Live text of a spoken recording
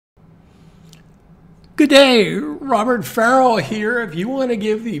Good day, Robert Farrell here. If you want to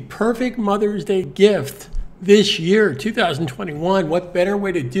give the perfect Mother's Day gift this year, 2021, what better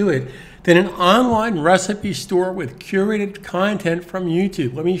way to do it than an online recipe store with curated content from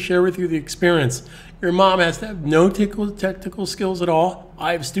YouTube? Let me share with you the experience. Your mom has to have no technical skills at all.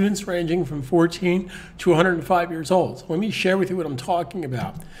 I have students ranging from 14 to 105 years old. So let me share with you what I'm talking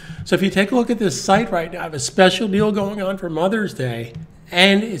about. So if you take a look at this site right now, I have a special deal going on for Mother's Day.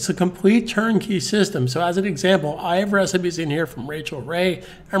 And it's a complete turnkey system. So as an example, I have recipes in here from Rachel Ray,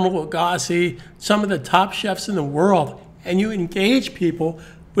 Emeril Lagasse, some of the top chefs in the world. And you engage people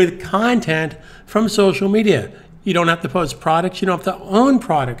with content from social media. You don't have to post products, you don't have to own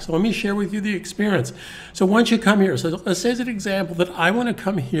products. So let me share with you the experience. So once you come here, so let's say as an example that I want to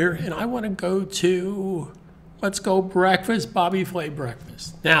come here and I want to go to, let's go breakfast, Bobby Flay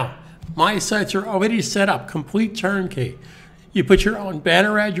breakfast. Now, my sites are already set up, complete turnkey. You put your own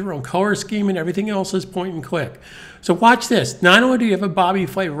banner ad, your own color scheme, and everything else is point and click. So watch this. Not only do you have a Bobby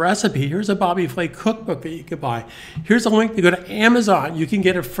Flay recipe, here's a Bobby Flay cookbook that you can buy. Here's a link to go to Amazon. You can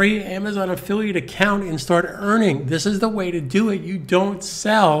get a free Amazon affiliate account and start earning. This is the way to do it. You don't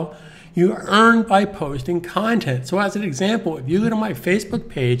sell, you earn by posting content. So as an example, if you go to my Facebook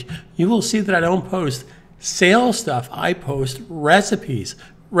page, you will see that I don't post sales stuff. I post recipes.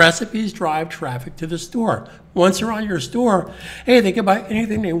 Recipes drive traffic to the store. Once they're on your store, hey, they can buy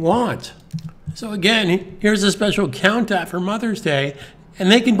anything they want. So again, here's a special count app for Mother's Day, and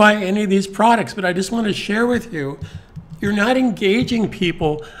they can buy any of these products. But I just want to share with you, you're not engaging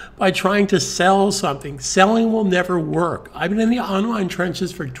people by trying to sell something. Selling will never work. I've been in the online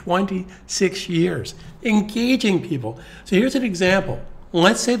trenches for 26 years, engaging people. So here's an example.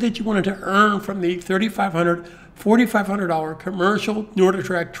 Let's say that you wanted to earn from the $3,500, $4,500 commercial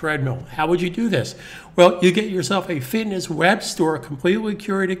NordicTrack treadmill. How would you do this? Well, you get yourself a fitness web store, completely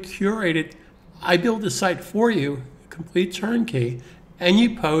curated. I build the site for you, complete turnkey, and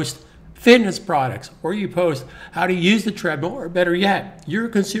you post fitness products, or you post how to use the treadmill, or better yet, you're a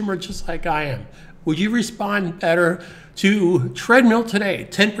consumer just like I am. Would you respond better to treadmill today,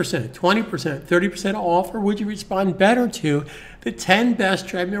 10%, 20%, 30% off, or would you respond better to the 10 best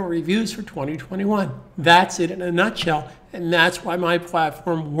treadmill reviews for 2021? That's it in a nutshell, and that's why my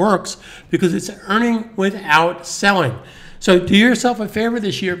platform works, because it's earning without selling. So do yourself a favor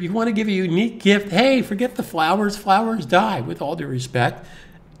this year. If you want to give a unique gift, hey, forget the flowers. Flowers die, with all due respect.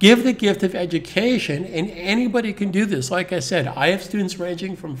 Give the gift of education, and anybody can do this. Like I said, I have students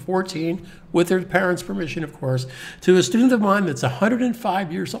ranging from 14, with their parents' permission, of course, to a student of mine that's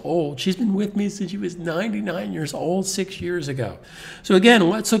 105 years old. She's been with me since she was 99 years old 6 years ago. So again,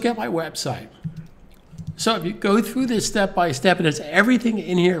 let's look at my website. So if you go through this step by step, and it's everything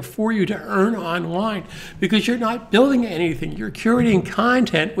in here for you to earn online, because you're not building anything. You're curating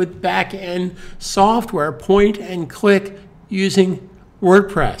content with back-end software, point and click, using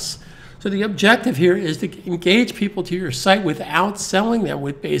WordPress. So the objective here is to engage people to your site without selling them,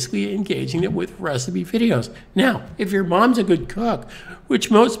 with basically engaging them with recipe videos. Now, if your mom's a good cook,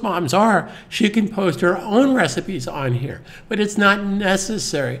 which most moms are, she can post her own recipes on here, but it's not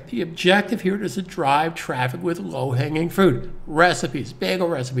necessary. The objective here is to drive traffic with low-hanging fruit. Recipes, bagel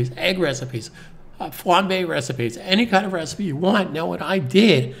recipes, egg recipes, flambe recipes, any kind of recipe you want. Now, what I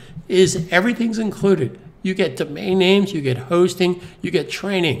did is everything's included. You get domain names, you get hosting, you get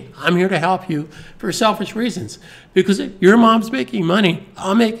training. I'm here to help you for selfish reasons. Because if your mom's making money,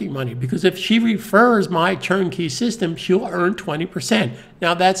 I'm making money. Because if she refers my turnkey system, she'll earn 20%.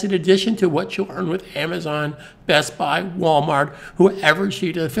 Now that's in addition to what she'll earn with Amazon, Best Buy, Walmart, whoever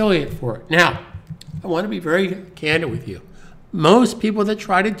she's an affiliate for. Now, I want to be very candid with you. Most people that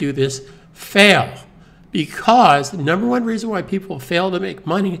try to do this fail, because the number one reason why people fail to make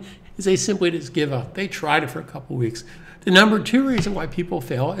money is they simply just give up. They tried it for a couple weeks. The number two reason why people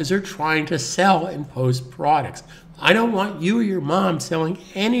fail is they're trying to sell and post products. I don't want you or your mom selling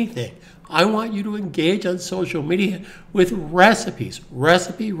anything. I want you to engage on social media with recipes.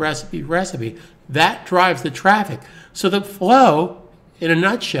 Recipe, recipe, recipe. That drives the traffic. So the flow, in a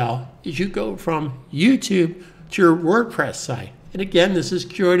nutshell, is you go from YouTube to your WordPress site. And again, this is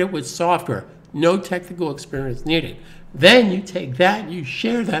curated with software. No technical experience needed. Then you take that and you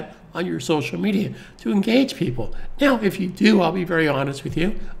share that on your social media to engage people. Now, if you do, I'll be very honest with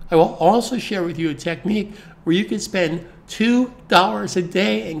you, I will also share with you a technique where you can spend $2 a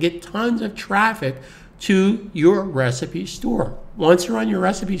day and get tons of traffic to your recipe store. Once you're on your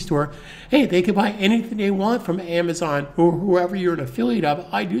recipe store, hey, they can buy anything they want from Amazon or whoever you're an affiliate of.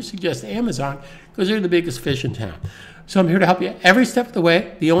 I do suggest Amazon because they're the biggest fish in town. So I'm here to help you every step of the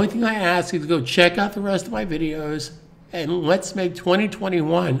way. The only thing I ask is to go check out the rest of my videos, and let's make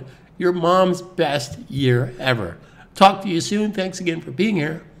 2021 your mom's best year ever. Talk to you soon. Thanks again for being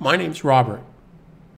here. My name's Robert.